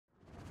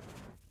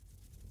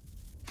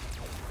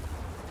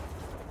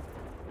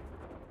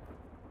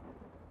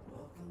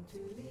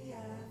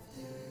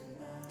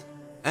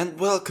And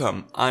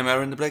welcome, I'm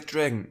Aaron the Black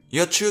Dragon,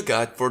 your tour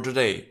guide for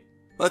today.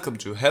 Welcome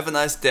to Have a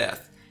Nice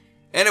Death.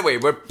 Anyway,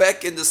 we're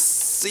back in the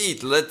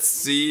seat. Let's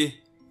see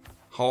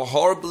how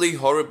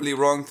horribly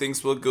wrong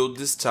things will go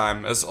this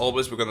time. As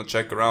always, we're gonna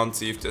check around,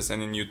 see if there's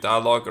any new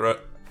dialogue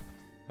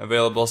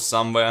available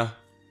somewhere.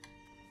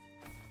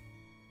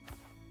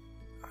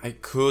 I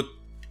could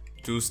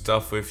do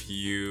stuff with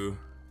you.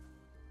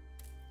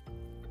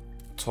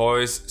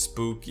 Toys,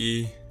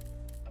 spooky.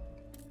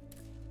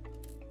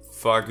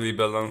 Fugly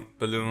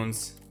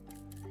balloons.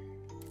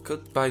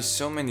 Could buy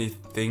so many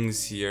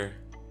things here.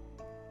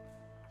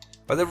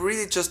 But I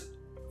really just,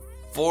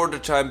 for the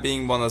time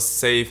being, wanna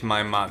save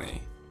my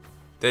money.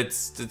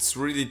 That's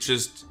really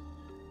just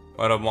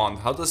what I want.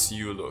 How does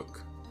you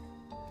look?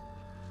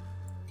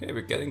 Okay,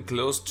 we're getting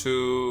close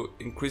to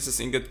increases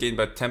ingot gain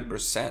by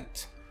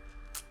 10%.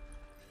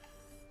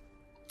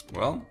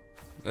 Well,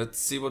 let's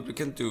see what we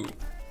can do.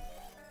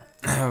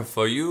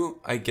 For you,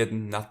 I get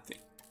nothing.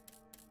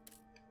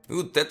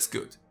 Ooh, that's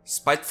good.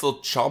 Spiteful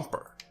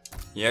Chomper.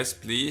 Yes,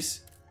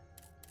 please.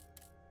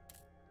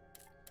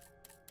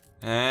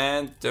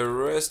 And the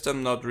rest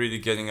I'm not really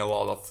getting a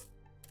lot of.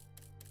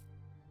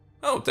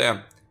 Oh,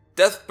 damn.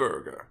 Death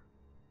Burger.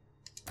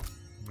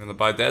 I'm gonna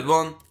buy that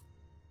one.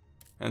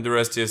 And the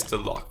rest here is still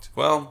locked.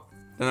 Well,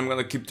 then I'm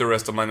gonna keep the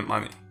rest of my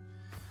money.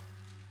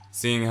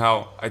 Seeing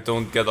how I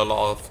don't get a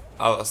lot of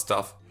other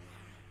stuff.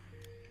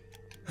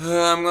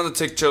 I'm gonna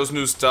take Joe's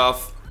new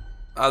stuff.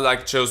 I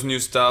like Joe's new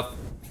stuff.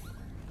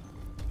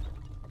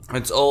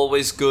 It's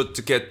always good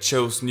to get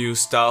Joe's new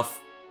stuff.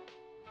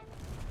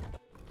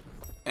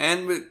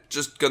 And we're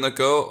just gonna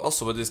go.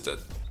 Also, what is that?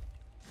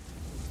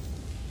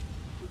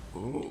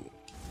 Ooh.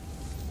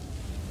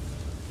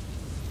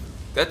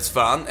 That's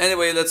fun.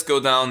 Anyway, let's go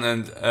down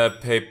and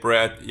pay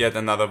Brad yet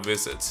another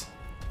visit.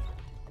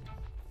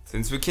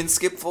 Since we can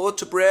skip forward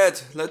to Brad,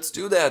 let's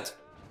do that.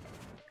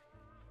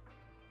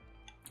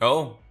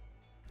 Oh.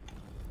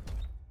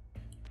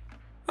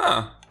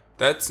 Huh.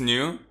 That's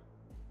new.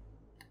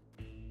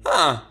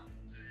 Huh.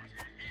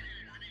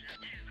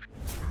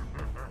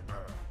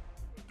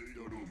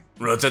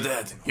 Roger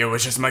that. Your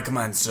wish is my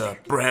command, sir.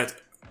 Brad.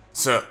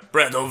 Sir,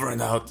 Brad over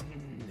and out.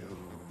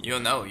 You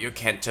know, you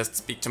can't just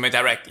speak to me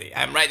directly.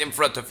 I'm right in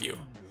front of you.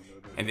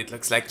 And it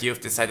looks like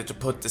you've decided to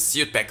put the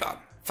suit back on.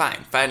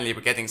 Fine, finally we're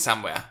getting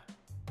somewhere.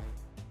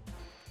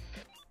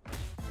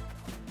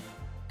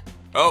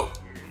 Oh.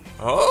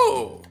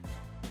 Oh.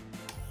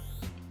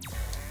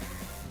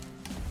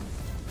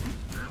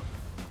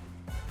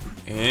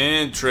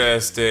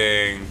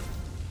 Interesting.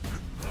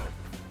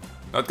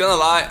 Not gonna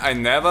lie, I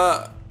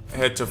never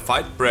had to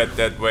fight Brad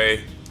that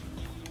way.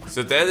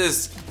 So that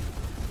is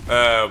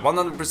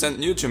 100%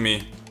 new to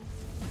me.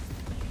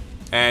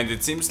 And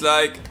it seems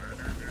like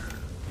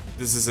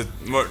this is a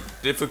more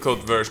difficult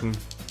version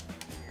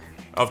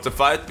of the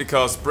fight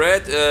because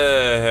Brad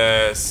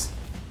has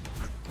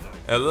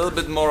a little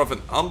bit more of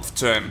an umph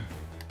to him.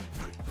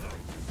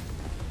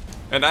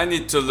 And I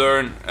need to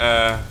learn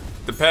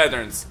the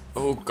patterns.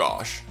 Oh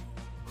gosh.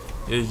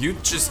 Yeah, you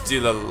just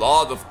deal a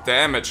lot of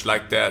damage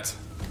like that.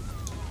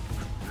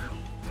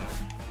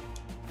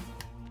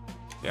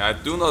 Yeah, I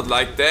do not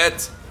like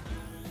that.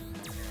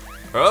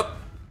 Up.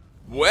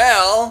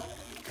 Well,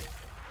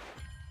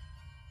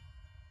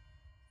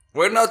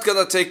 we're not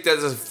gonna take that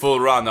as a full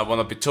run. I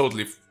wanna be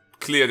totally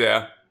clear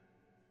there.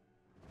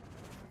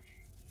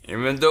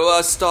 Even though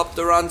I stop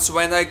the runs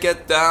when I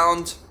get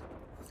downed,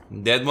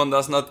 that one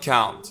does not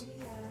count.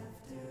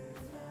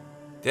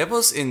 That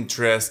was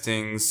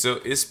interesting. So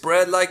is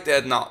Brad like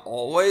that now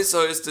always,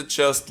 or is it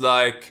just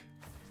like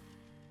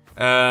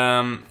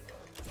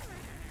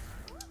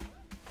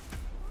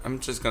I'm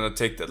just gonna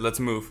take that. Let's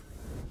move.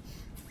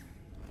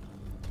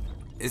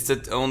 Is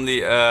it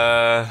only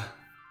a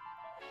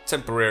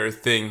temporary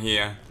thing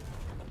here?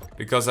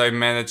 Because I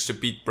managed to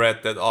beat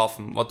Brad that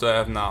often. What do I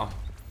have now?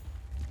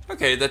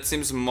 Okay, that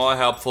seems more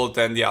helpful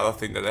than the other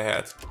thing that I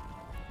had.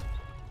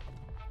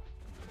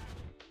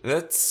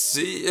 Let's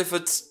see if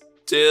it's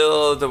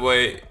still the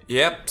way.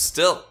 Yep,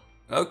 still.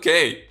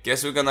 Okay,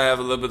 guess we're gonna have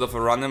a little bit of a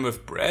run-in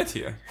with Brad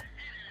here.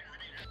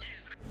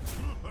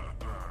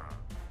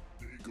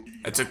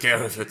 I took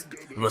care of it.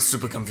 It was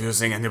super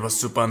confusing and it was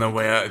super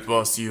unaware it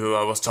was you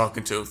I was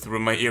talking to through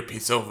my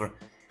earpiece over.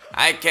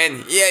 I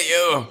can hear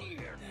you!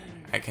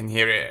 I can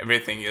hear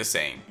everything you're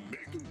saying.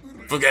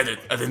 Forget it,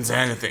 I didn't say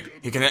anything.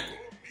 He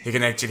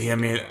can actually hear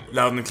me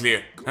loud and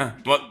clear. Huh?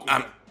 What?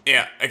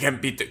 Yeah, I can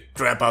beat the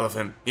crap out of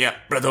him. Yeah,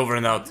 Brad over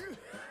and out.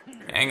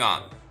 Hang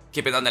on.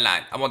 Keep it on the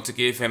line. I want to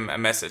give him a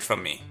message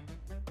from me.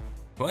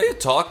 Who are you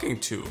talking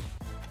to?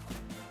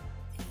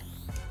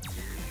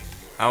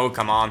 Oh,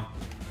 come on.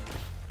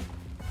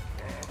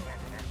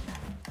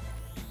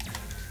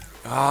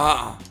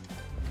 Ah.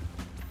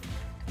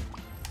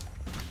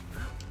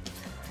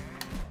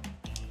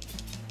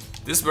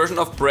 This version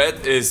of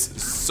Brad is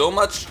so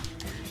much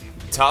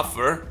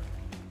tougher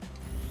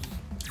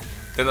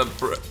than a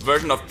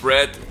version of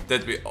Brad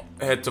that we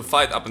had to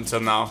fight up until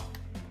now.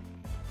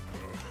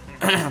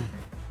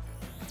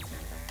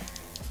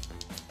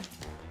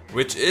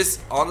 which is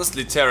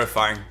honestly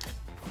terrifying.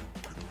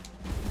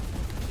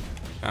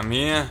 Come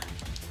here.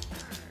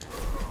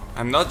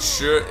 I'm not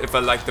sure if I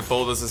like the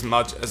boulders as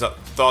much as I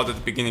thought at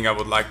the beginning I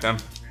would like them.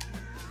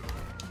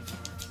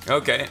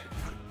 Okay.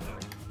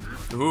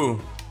 Ooh.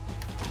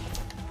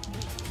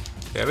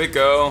 There we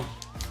go.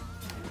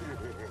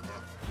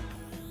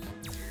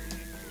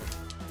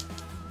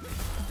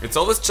 It's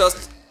always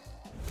just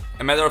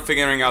a matter of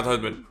figuring out how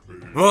to win.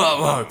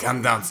 Whoa, whoa,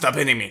 calm down, stop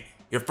hitting me.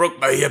 You've broke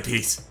my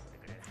earpiece.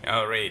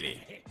 Oh,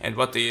 really? And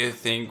what do you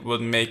think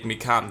would make me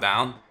calm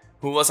down?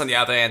 Who was on the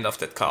other end of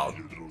that call?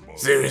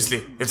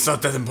 Seriously, it's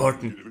not that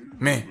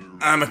important. Me,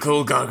 I'm a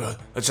cool gargoyle.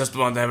 I just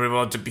want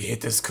everyone to be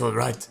hit as cool,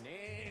 right?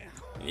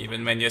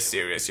 Even when you're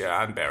serious, you're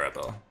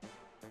unbearable.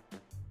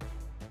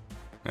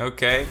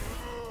 Okay.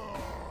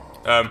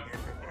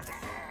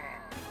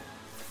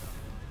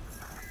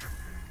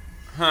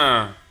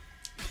 Huh.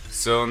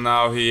 So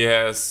now he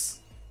has...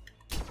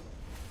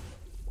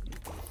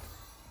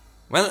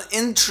 Well,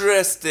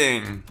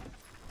 interesting.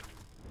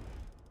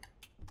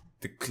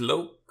 The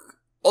cloak...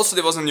 Also,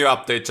 there was a new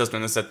update just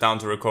when I sat down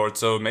to record,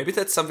 so maybe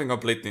that's something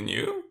completely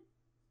new?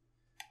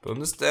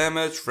 Bonus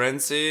damage,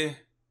 frenzy...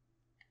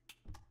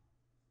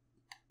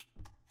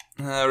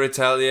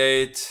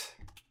 retaliate...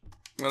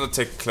 I'm gonna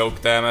take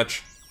cloak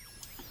damage.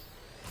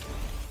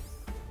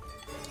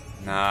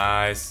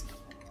 Nice.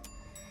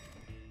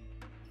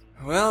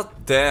 Well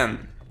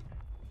then.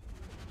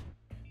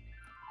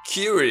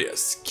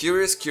 Curious.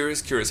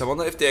 I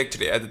wonder if they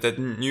actually added that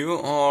new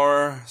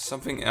or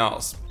something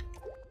else.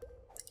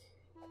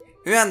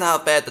 We wonder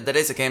how bad the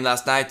laser came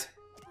last night.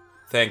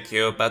 Thank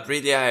you, but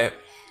really I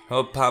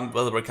hope Pump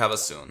will recover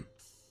soon.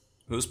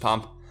 Who's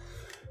Pump?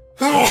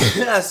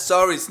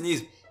 Sorry,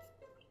 sneeze.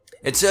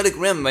 It's really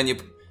grim when you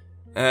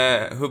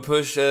who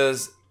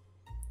pushes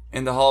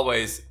in the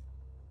hallways.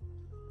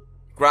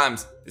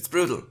 Grimes, it's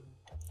brutal.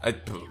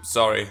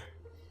 Sorry.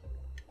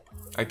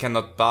 I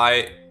cannot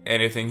buy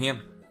anything here.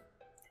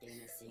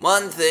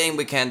 One thing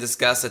we can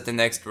discuss at the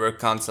next work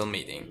council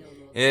meeting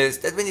is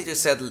that we need to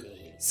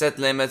set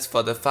limits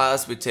for the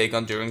files we take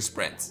on during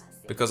sprints.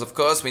 Because of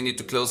course we need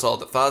to close all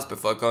the files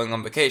before going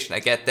on vacation, I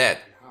get that.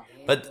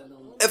 But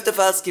if the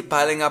files keep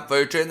piling up for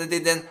eternity,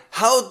 then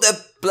how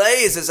the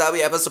blazes are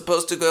we ever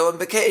supposed to go on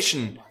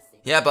vacation?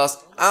 Yeah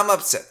boss, I'm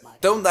upset.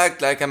 Don't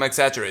act like I'm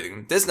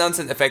exaggerating. This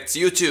nonsense affects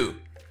you too.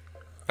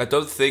 I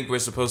don't think we're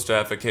supposed to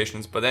have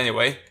vacations, but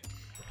anyway.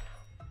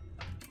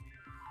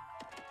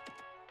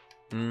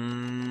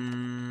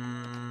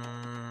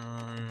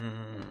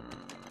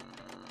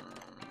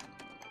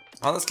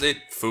 Honestly,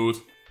 food.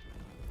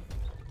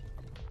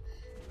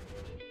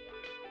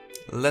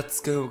 Let's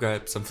go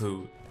grab some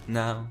food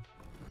now.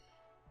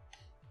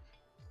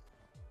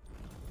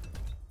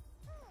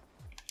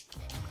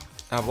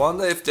 I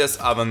wonder if there's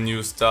other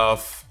new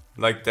stuff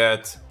like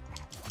that.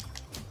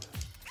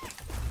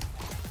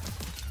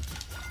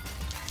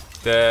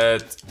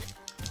 That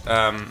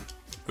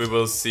we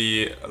will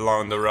see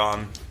along the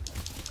run.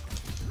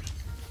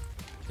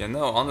 Yeah,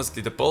 no,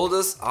 honestly, the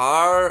boulders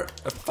are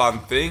a fun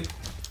thing.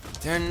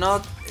 They're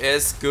not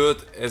as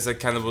good as I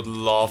kind of would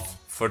love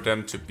for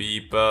them to be,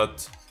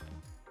 but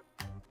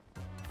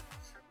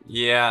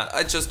yeah,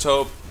 I just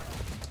hope.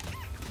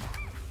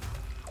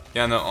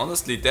 Yeah, no,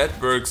 honestly,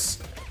 that works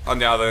on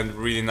the other end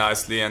really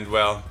nicely and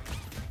well.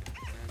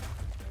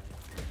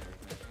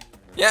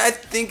 Yeah, I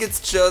think it's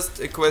just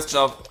a question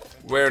of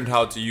where and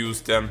how to use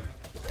them.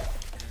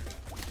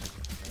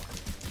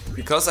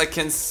 Because I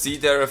can see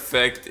their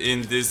effect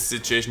in this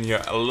situation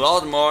here a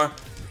lot more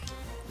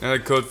than I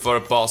could for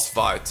a boss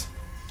fight.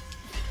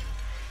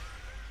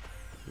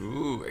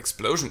 Ooh,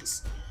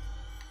 explosions.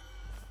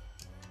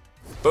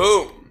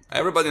 Boom!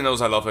 Everybody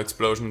knows I love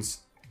explosions.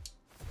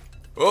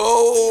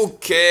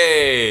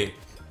 Okay!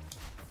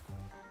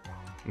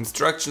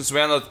 Instructions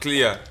were not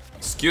clear.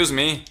 Excuse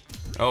me.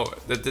 Oh,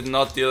 that did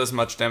not deal as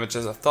much damage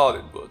as I thought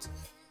it would.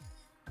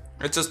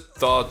 I just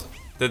thought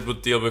that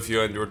would deal with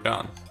you and you're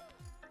done.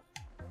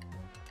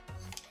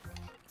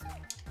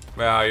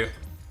 Where are you?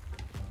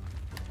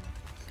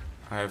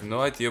 I have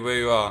no idea where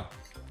you are.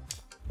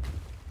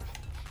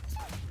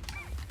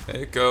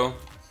 There you go.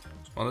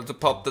 Just wanted to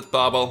pop that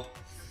bubble.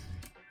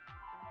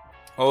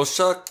 Oh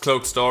shut,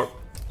 cloak store.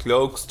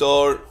 Cloak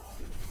store.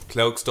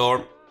 Cloak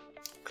store.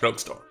 Cloak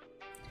store.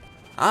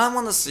 I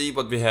wanna see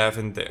what we have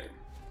in there.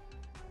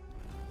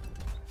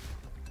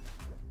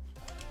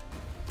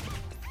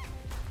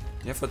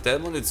 Yeah, for that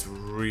one it's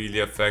really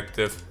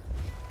effective.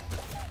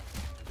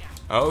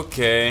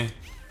 Okay.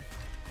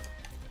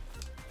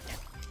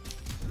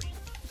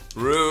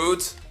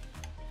 Rude.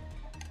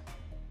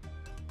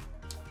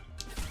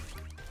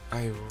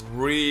 I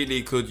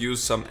really could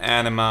use some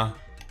anima.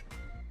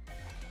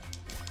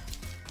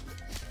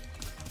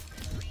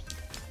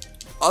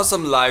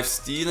 Awesome life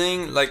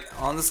stealing, like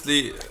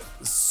honestly,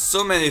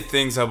 so many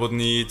things I would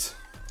need.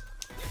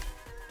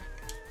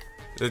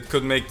 That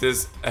could make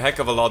this a heck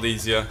of a lot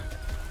easier.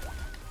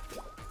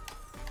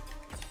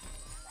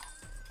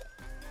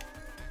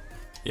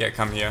 Yeah,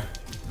 come here.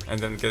 And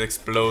then get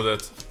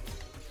exploded.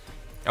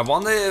 I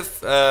wonder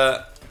if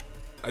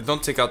I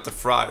don't take out the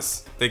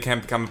fries, they can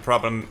become a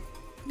problem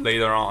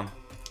later on.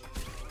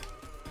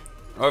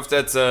 Or if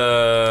that's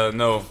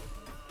no.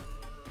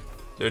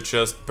 They're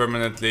just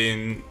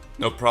permanently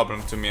no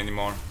problem to me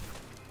anymore.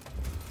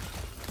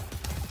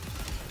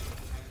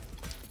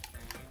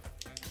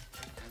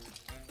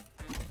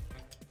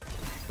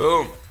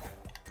 Boom.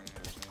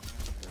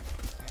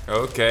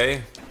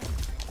 Okay.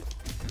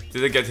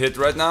 Did I get hit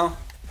right now?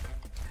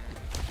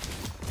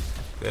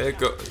 There you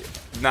go.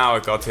 Now I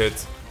got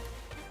hit.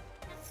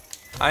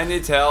 I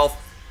need help.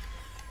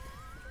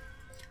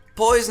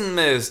 Poison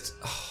mist.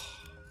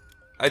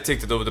 I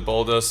take it over the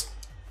boulders.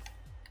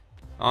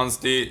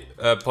 Honestly,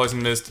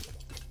 poison mist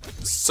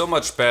so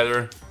much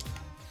better.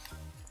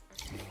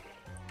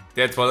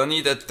 That's what I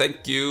needed.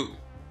 Thank you.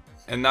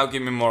 And now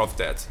give me more of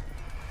that.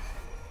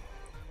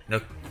 The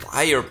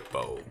fire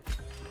bow.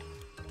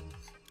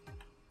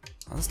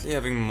 Honestly,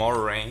 having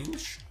more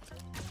range.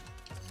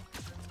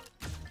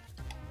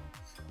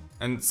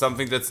 And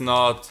something that's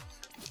not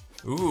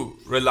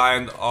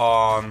reliant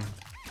on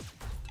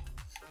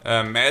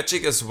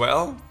magic as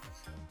well.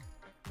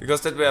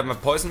 Because that way I have my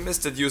poison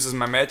mist that uses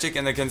my magic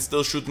and I can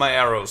still shoot my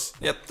arrows.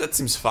 Yep, that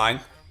seems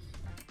fine.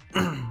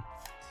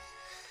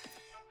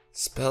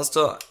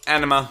 Spellstore,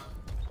 anima.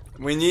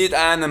 We need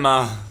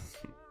anima.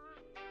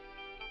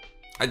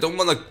 I don't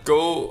want to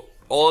go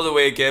all the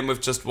way again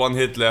with just one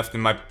hit left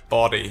in my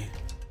body.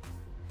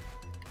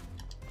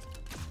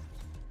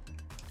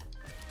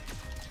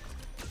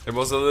 It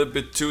was a little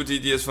bit too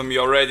tedious for me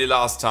already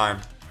last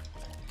time.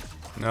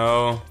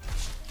 No.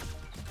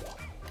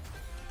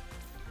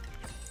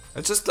 I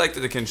just like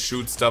that I can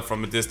shoot stuff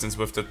from a distance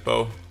with that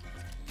bow.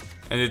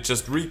 And it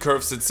just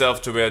recurves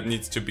itself to where it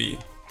needs to be.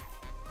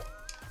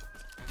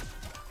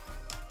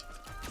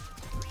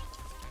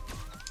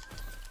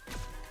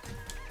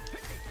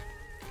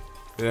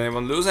 Did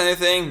anyone lose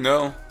anything?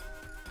 No.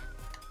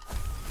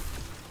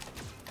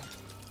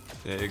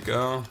 There you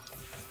go.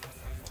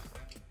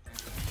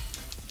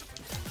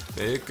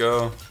 There you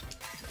go.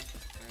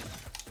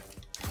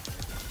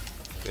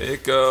 There you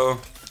go.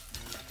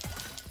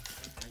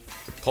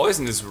 The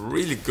poison is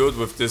really good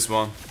with this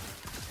one.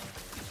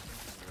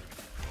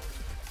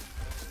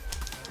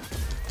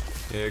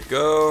 There you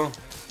go.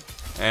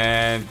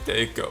 And there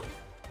you go.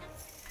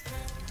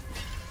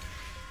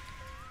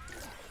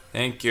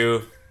 Thank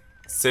you.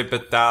 Sip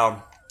it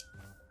down.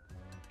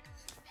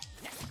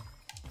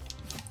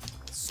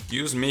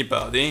 Excuse me,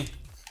 buddy.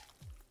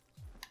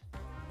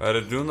 But I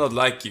do not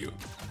like you.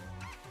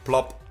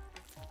 Plop.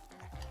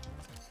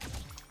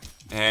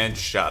 And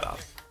shut up.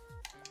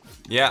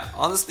 Yeah,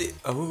 honestly.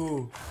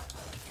 Oh.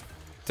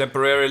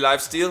 Temporary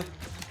lifesteal.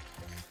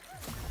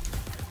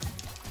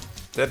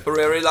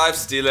 Temporary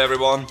lifesteal,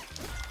 everyone.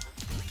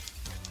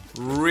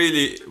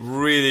 Really,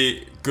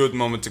 really good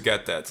moment to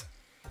get that.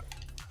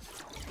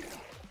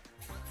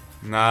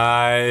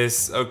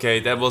 Nice. Okay,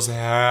 that was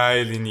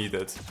highly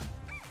needed.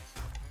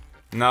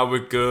 Now we're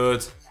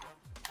good.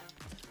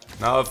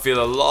 Now I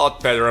feel a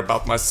lot better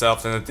about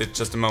myself than I did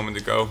just a moment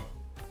ago.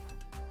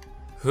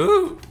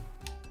 Whew.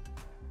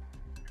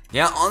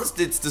 Yeah,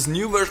 honestly, it's this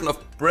new version of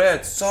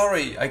bread.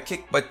 Sorry, I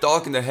kicked my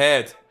dog in the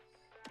head.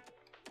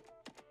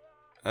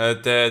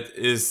 That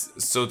is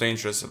so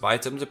dangerous.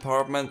 Item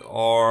department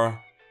or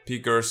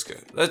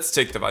Pigurska? Let's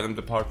take the item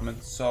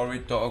department. Sorry,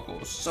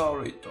 doggo.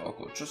 Sorry,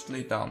 doggo. Just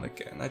lay down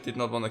again. I did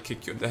not want to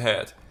kick you in the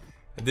head.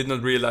 I did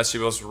not realize she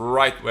was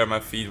right where my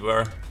feet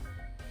were.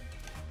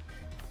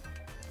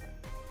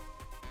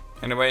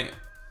 Anyway,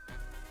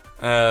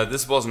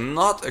 this was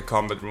not a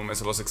combat room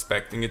as I was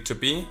expecting it to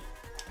be.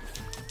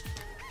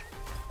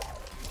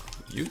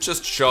 You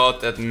just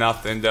shot at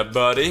nothing there,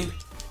 buddy.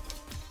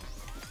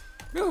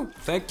 Oh,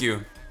 thank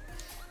you.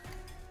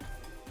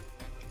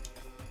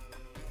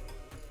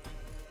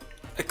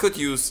 I could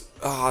use...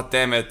 Ah,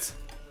 damn it.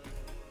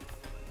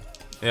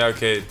 Yeah,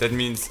 okay, that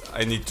means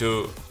I need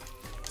to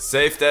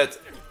save that.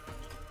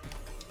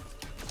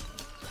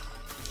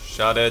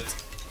 Shut it.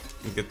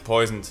 And get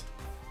poisoned.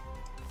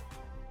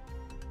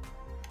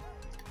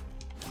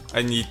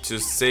 I need to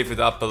save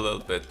it up a little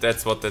bit.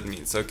 That's what that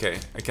means. Okay,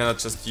 I cannot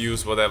just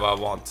use whatever I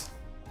want.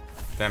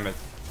 Damn it.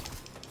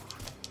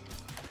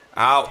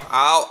 Ow,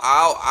 ow,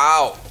 ow,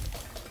 ow.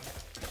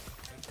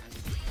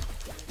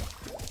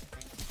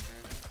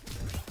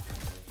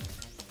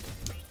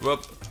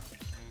 Whoop.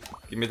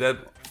 Give me that.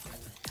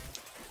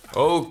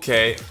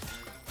 Okay.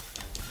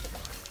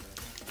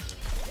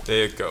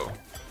 There you go.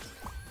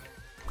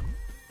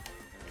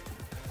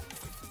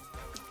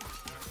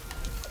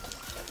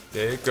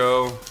 There you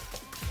go.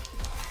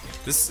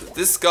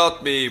 This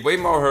got me way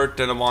more hurt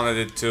than I wanted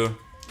it to.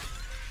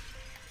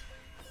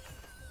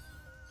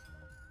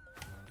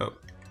 Oh,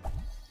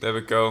 there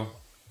we go.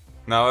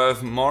 Now I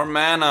have more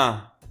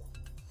mana.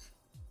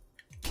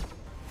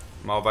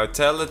 More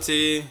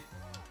vitality.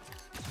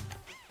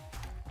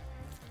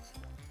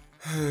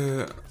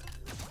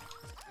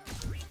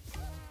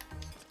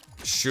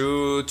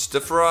 Shoot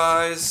the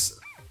fries.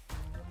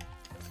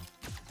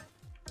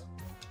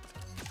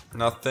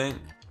 Nothing.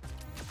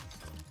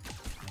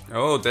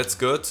 Oh, that's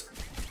good.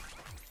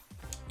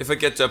 if I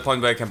get to a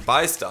point where I can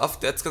buy stuff,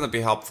 that's gonna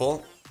be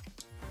helpful.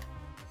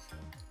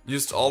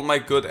 Used all my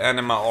good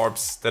anima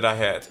orbs that I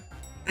had.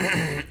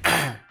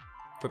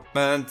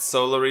 Equipment,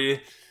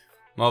 solary,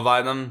 more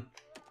vitamin.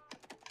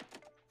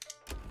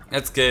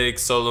 Let's get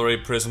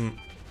solary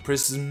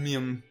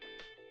prismium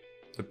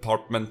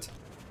department.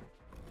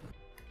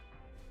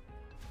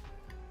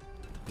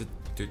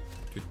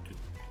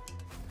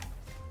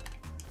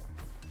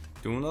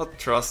 Do not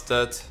trust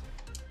that.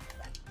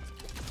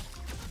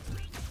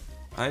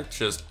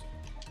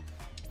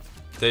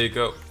 There you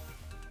go.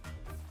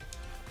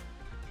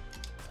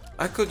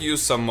 I could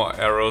use some more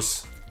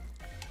arrows.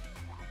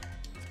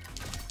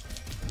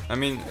 I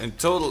mean, in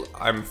total,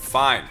 I'm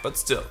fine, but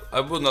still,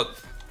 I would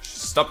not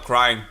stop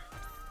crying.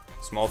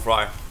 Small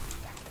fry.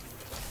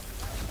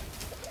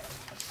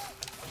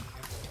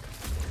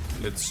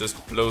 Let's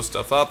just blow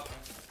stuff up.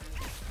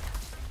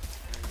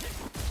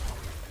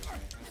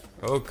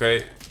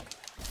 Okay.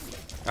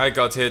 I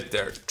got hit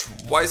there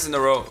twice in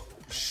a row.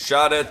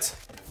 Shot it.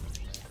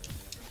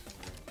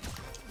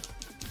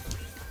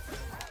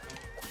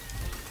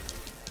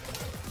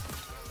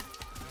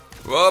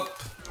 Whoop.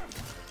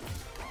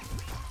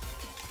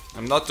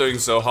 I'm not doing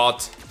so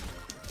hot.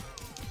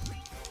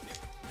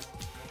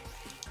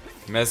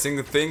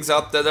 Messing things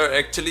up that are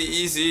actually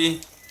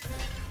easy.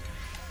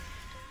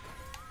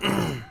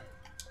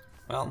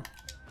 Well,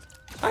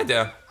 hi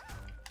there.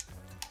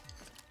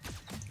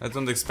 I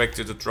don't expect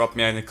you to drop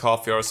me any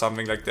coffee or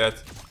something like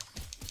that.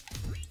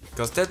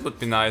 Because that would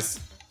be nice.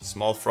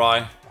 Small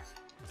fry.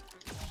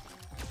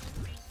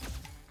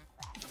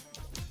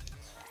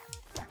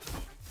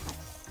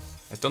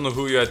 I don't know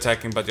who you're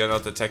attacking, but you're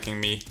not attacking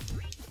me.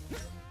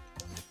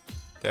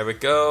 There we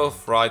go.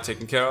 Fry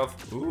taken care of.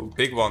 Ooh,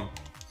 big one.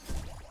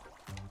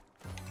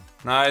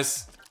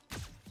 Nice.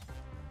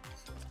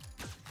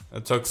 I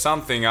took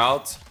something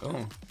out.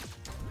 Oh,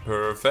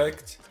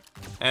 perfect.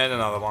 And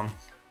another one.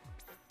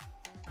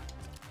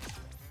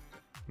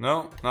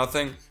 No,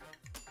 nothing.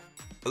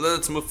 But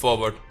let's move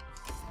forward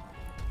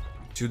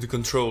to the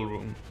control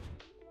room.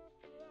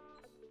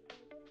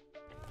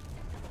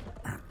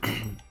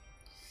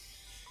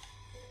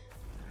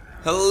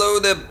 Hello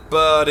there,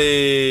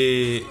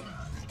 buddy. I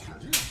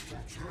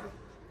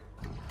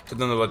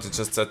don't know what you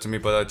just said to me,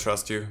 but I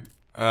trust you.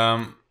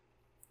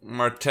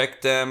 More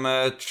tech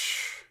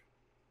damage.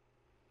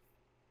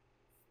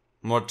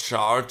 More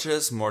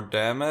charges, more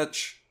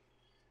damage.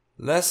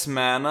 Less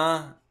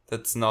mana.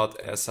 That's not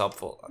as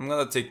helpful. I'm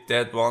gonna take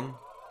that one.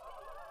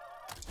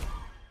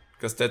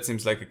 Because that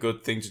seems like a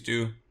good thing to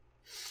do.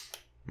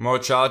 More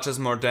charges,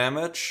 more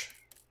damage.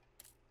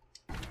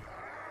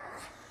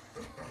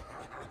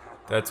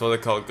 That's what I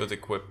call good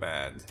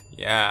equipment.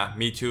 Yeah,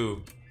 me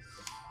too.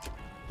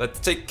 Let's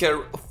take care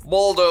of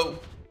Waldo.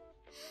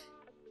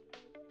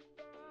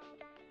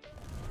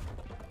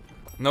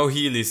 No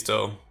healies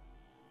though.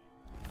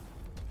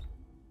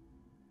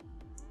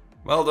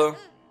 Waldo.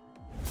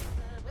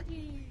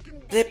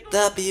 Flipped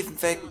up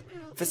event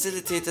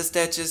facilitator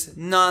stages,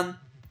 none.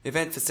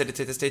 Event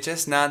facilitator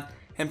stages, none.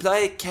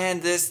 Employee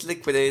Candice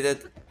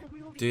liquidated.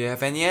 Do you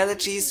have any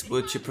allergies?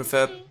 Would you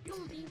prefer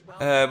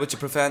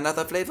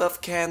another flavor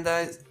of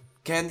candies?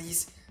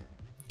 Candies?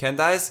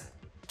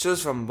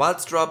 Choose from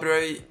wild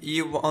strawberry,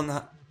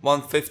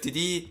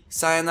 E150D,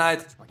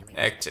 cyanide.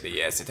 Actually,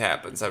 yes, it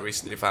happens. I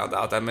recently found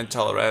out I'm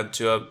intolerant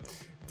to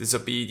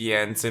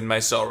disobedience in my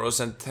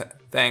sorrows and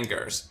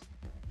angers.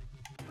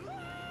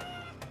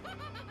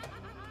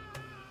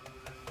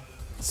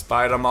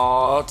 Spider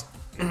mod.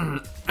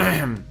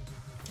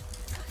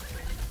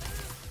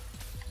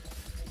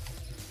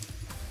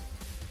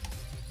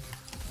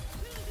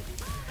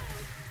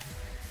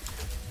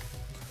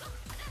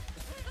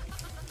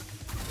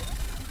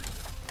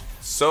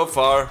 So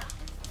far,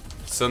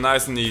 so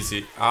nice and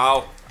easy.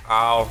 Ow,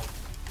 ow.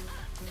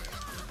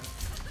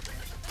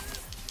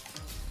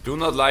 Do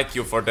not like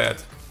you for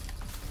that.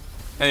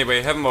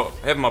 Anyway, have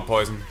more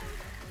poison.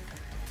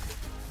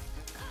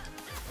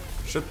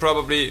 Should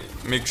probably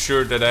make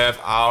sure that I have,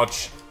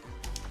 ouch,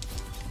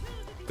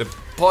 the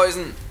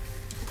poison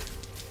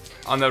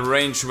on a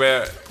range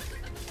where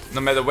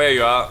no matter where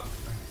you are,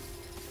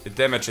 it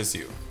damages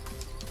you.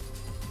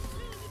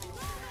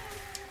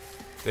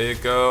 There you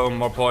go,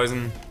 more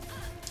poison.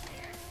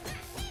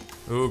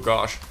 Oh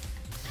gosh.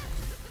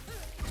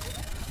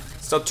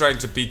 Stop trying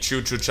to beat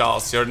Choo Choo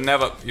Charles. You'll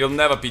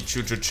never beat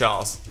Choo Choo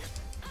Charles.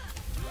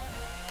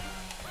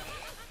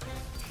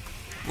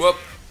 Whoop.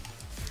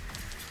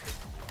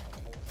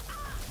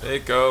 There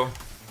you go.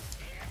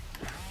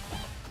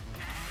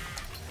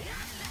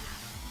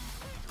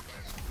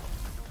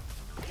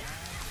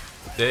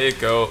 There you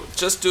go.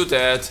 Just do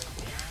that.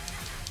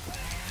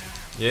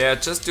 Yeah,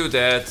 just do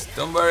that.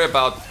 Don't worry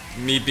about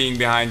me being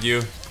behind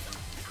you.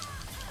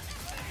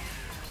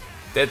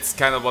 That's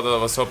kind of what I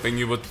was hoping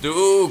you would do.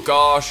 Ooh,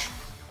 gosh.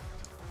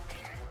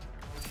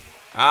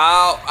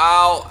 Ow,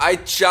 ow, I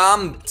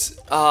jumped.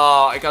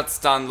 Oh, I got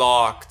stun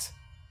locked.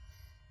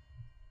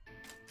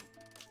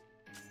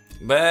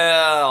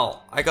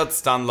 Well, I got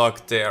stun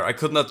locked there. I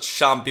could not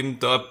jump even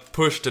though I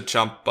pushed the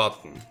jump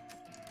button.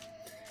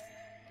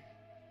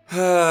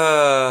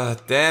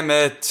 Damn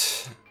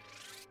it.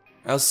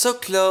 I was so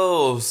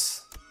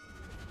close.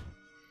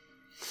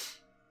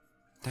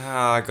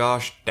 Ah,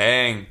 gosh,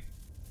 dang.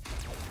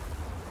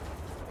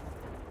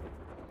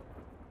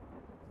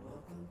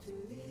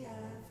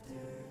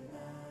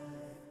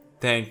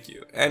 Thank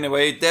you.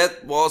 Anyway,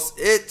 that was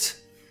it.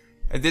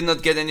 I did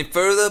not get any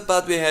further,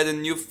 but we had a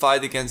new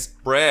fight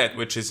against Brad,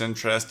 which is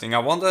interesting. I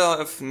wonder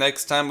if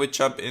next time we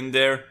jump in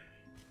there,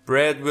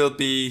 Brad will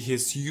be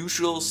his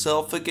usual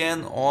self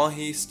again, or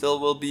he still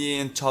will be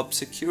in top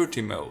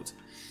security mode.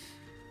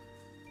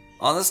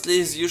 Honestly,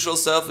 his usual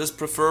self is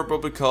preferable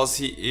because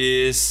he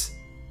is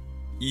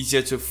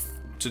easier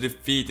to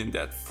defeat in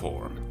that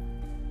form.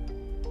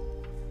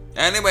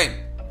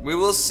 Anyway, we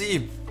will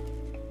see.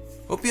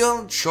 Hope you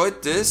all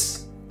enjoyed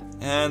this,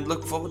 and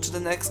look forward to the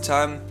next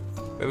time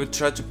where we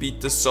try to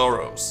beat the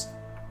Sorrows.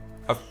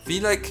 I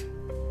feel like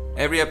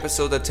every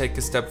episode I take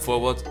a step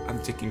forward,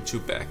 I'm taking 2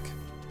 back.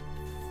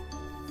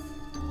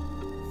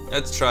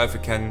 Let's try if we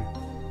can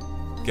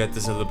get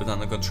this a little bit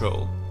under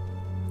control.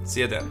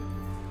 See you then.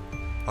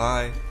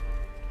 Bye.